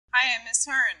Hi, I'm Miss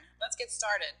Hearn. Let's get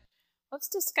started. Let's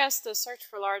discuss the search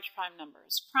for large prime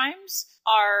numbers. Primes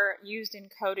are used in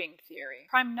coding theory.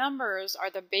 Prime numbers are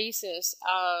the basis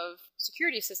of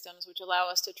security systems which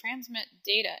allow us to transmit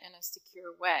data in a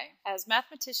secure way. As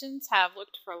mathematicians have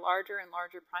looked for larger and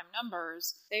larger prime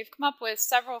numbers, they've come up with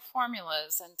several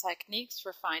formulas and techniques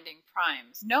for finding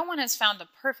primes. No one has found the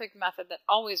perfect method that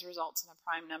always results in a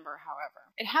prime number,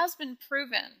 however. It has been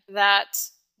proven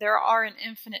that there are an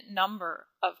infinite number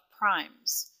of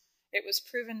primes. It was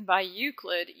proven by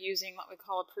Euclid using what we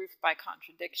call a proof by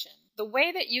contradiction. The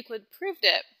way that Euclid proved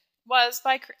it was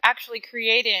by actually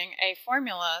creating a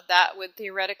formula that would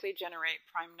theoretically generate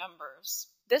prime numbers.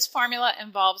 This formula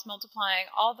involves multiplying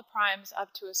all the primes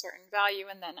up to a certain value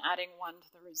and then adding 1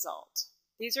 to the result.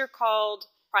 These are called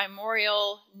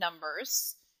primorial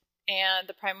numbers, and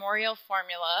the primorial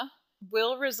formula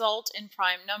will result in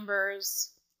prime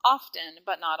numbers often,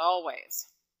 but not always.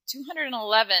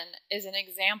 211 is an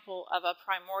example of a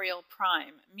primorial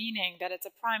prime, meaning that it's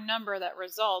a prime number that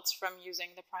results from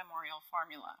using the primorial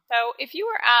formula. So if you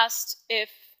were asked if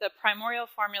the primorial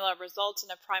formula results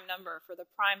in a prime number for the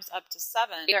primes up to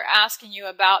 7, they're asking you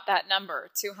about that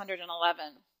number,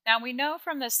 211. Now we know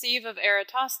from the sieve of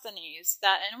Eratosthenes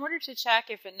that in order to check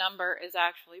if a number is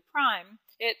actually prime,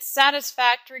 it's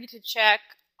satisfactory to check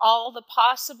all the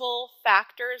possible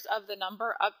factors of the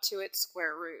number up to its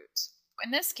square root. In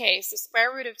this case, the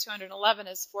square root of 211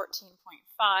 is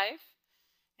 14.5,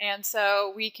 and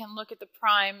so we can look at the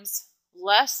primes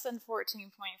less than 14.5,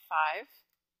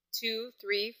 2,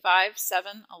 3, 5,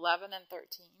 7, 11, and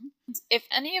 13. If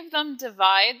any of them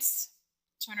divides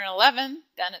 211,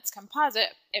 then it's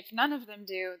composite. If none of them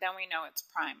do, then we know it's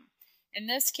prime. In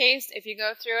this case, if you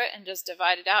go through it and just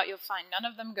divide it out, you'll find none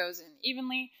of them goes in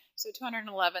evenly, so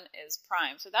 211 is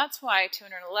prime. So that's why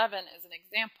 211 is an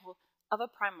example of a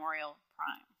primorial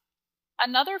prime.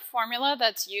 Another formula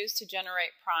that's used to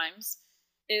generate primes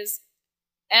is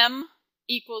m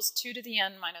equals 2 to the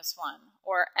n minus 1,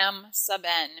 or m sub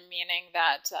n, meaning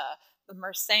that the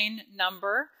Mersenne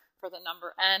number for the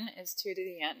number n is 2 to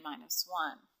the n minus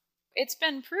 1. It's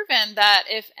been proven that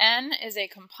if n is a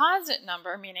composite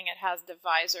number, meaning it has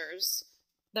divisors,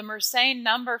 the Mersenne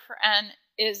number for n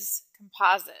is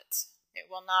composite. It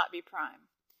will not be prime.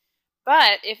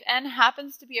 But if n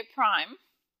happens to be a prime,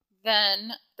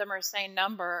 then the Mersenne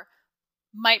number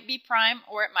might be prime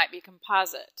or it might be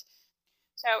composite.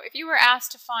 So if you were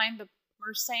asked to find the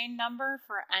Mersenne number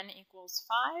for n equals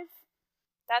 5,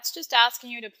 that's just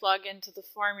asking you to plug into the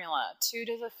formula, 2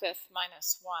 to the 5th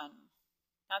minus 1.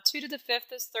 Now 2 to the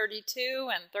 5th is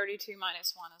 32, and 32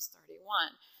 minus 1 is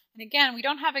 31. And again, we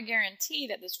don't have a guarantee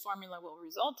that this formula will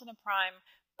result in a prime,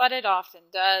 but it often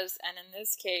does, and in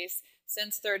this case,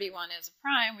 since 31 is a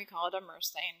prime, we call it a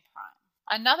Mersenne prime.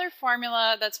 Another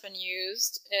formula that's been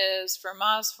used is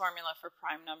Fermat's formula for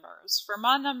prime numbers.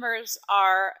 Fermat numbers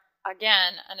are,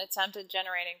 again, an attempt at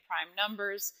generating prime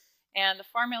numbers, and the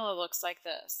formula looks like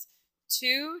this.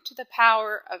 2 to the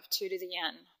power of 2 to the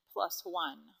n plus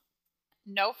 1.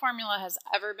 No formula has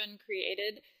ever been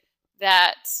created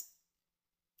that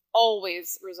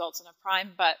always results in a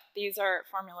prime, but these are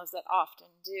formulas that often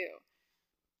do.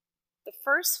 The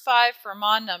first 5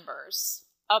 Fermat numbers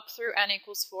up through n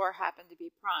equals 4 happen to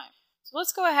be prime. So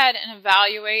let's go ahead and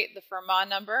evaluate the Fermat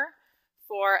number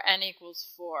for n equals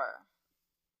 4.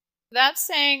 That's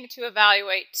saying to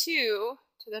evaluate 2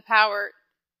 to the power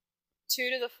 2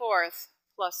 to the 4th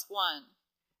plus 1.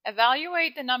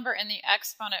 Evaluate the number in the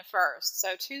exponent first.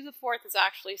 So 2 to the 4th is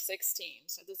actually 16.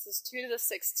 So this is 2 to the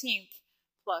 16th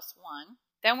plus 1.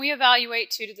 Then we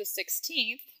evaluate 2 to the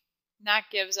 16th. And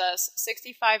that gives us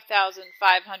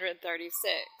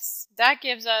 65,536. That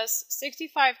gives us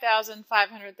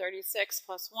 65,536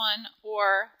 plus 1,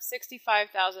 or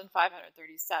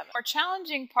 65,537. The more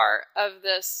challenging part of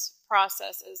this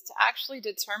process is to actually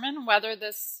determine whether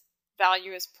this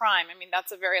value is prime. I mean,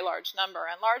 that's a very large number,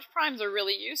 and large primes are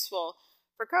really useful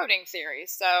for coding theory.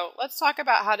 So let's talk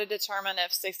about how to determine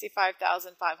if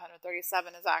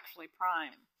 65,537 is actually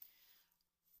prime.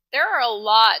 There are a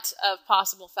lot of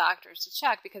possible factors to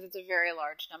check because it's a very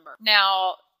large number.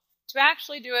 Now, to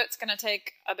actually do it, it's going to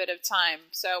take a bit of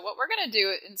time. So what we're going to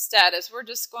do instead is we're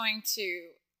just going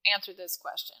to answer this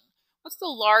question. What's the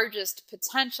largest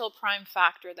potential prime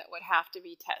factor that would have to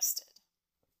be tested?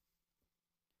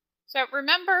 So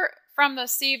remember from the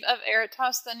sieve of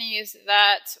Eratosthenes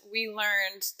that we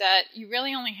learned that you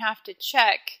really only have to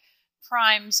check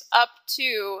primes up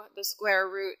to the square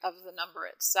root of the number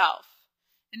itself.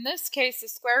 In this case, the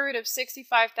square root of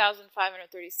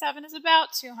 65,537 is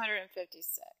about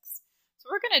 256. So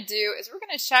what we're going to do is we're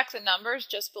going to check the numbers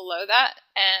just below that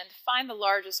and find the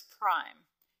largest prime.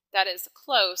 that is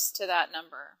close to that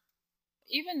number.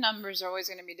 Even numbers are always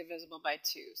going to be divisible by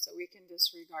 2, so we can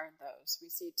disregard those.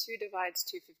 We see 2 divides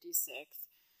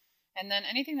 256, and then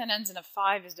anything that ends in a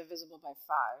 5 is divisible by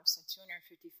 5, so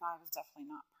 255 is definitely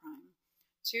not prime.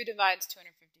 2 divides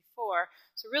 254,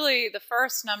 so really the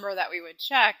first number that we would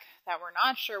check that we're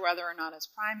not sure whether or not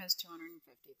it's prime is 253.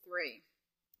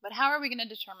 But how are we going to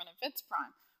determine if it's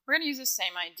prime? We're going to use the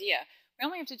same idea. We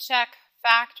only have to check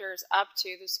factors up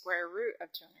to the square root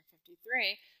of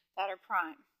 253 that are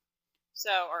prime.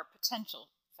 So, or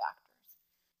potential factors.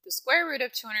 The square root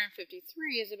of 253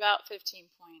 is about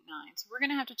 15.9. So we're going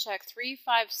to have to check 3,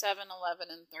 5, 7, 11,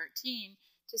 and 13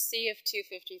 to see if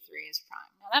 253 is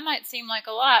prime. Now that might seem like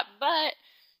a lot, but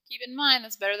keep in mind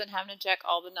that's better than having to check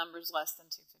all the numbers less than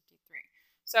 253.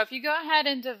 So if you go ahead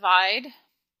and divide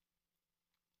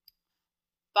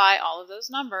by all of those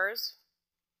numbers,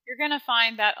 you're going to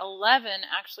find that 11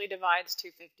 actually divides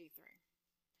 253.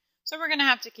 So we're going to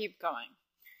have to keep going.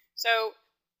 So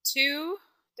 2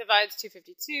 divides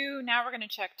 252. Now we're going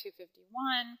to check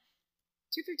 251.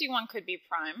 251 could be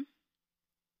prime.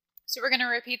 So we're going to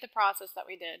repeat the process that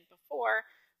we did before.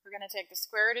 We're going to take the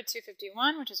square root of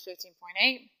 251, which is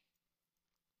 15.8.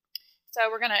 So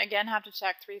we're going to again have to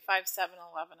check 3, 5, 7,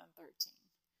 11, and 13.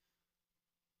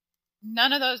 None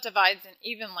of those divides in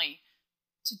evenly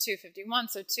to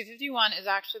 251. So 251 is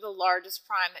actually the largest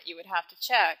prime that you would have to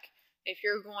check if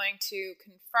you're going to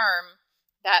confirm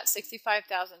that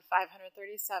 65,537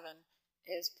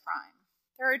 is prime.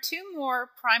 There are 2 more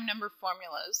prime number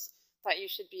formulas that you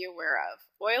should be aware of.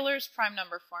 Euler's prime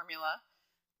number formula,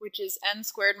 which is n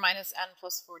squared minus n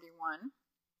plus 41.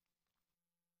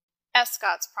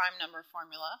 Scott's prime number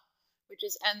formula, which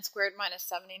is n squared minus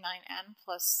 79n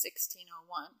plus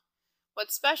 1601.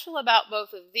 What's special about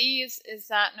both of these is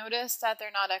that notice that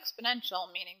they're not exponential,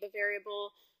 meaning the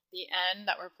variable, the n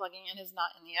that we're plugging in, is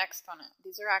not in the exponent.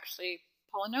 These are actually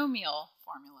polynomial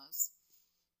formulas.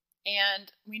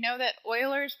 And we know that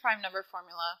Euler's prime number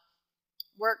formula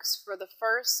works for the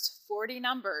first 40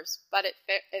 numbers, but it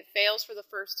fails for the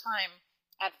first time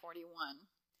at 41.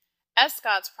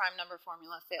 Scott's prime number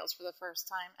formula fails for the first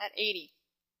time at 80.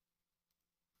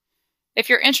 If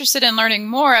you're interested in learning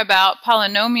more about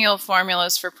polynomial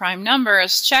formulas for prime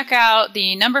numbers, check out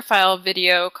the number file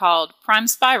video called Prime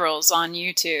Spirals on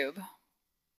YouTube.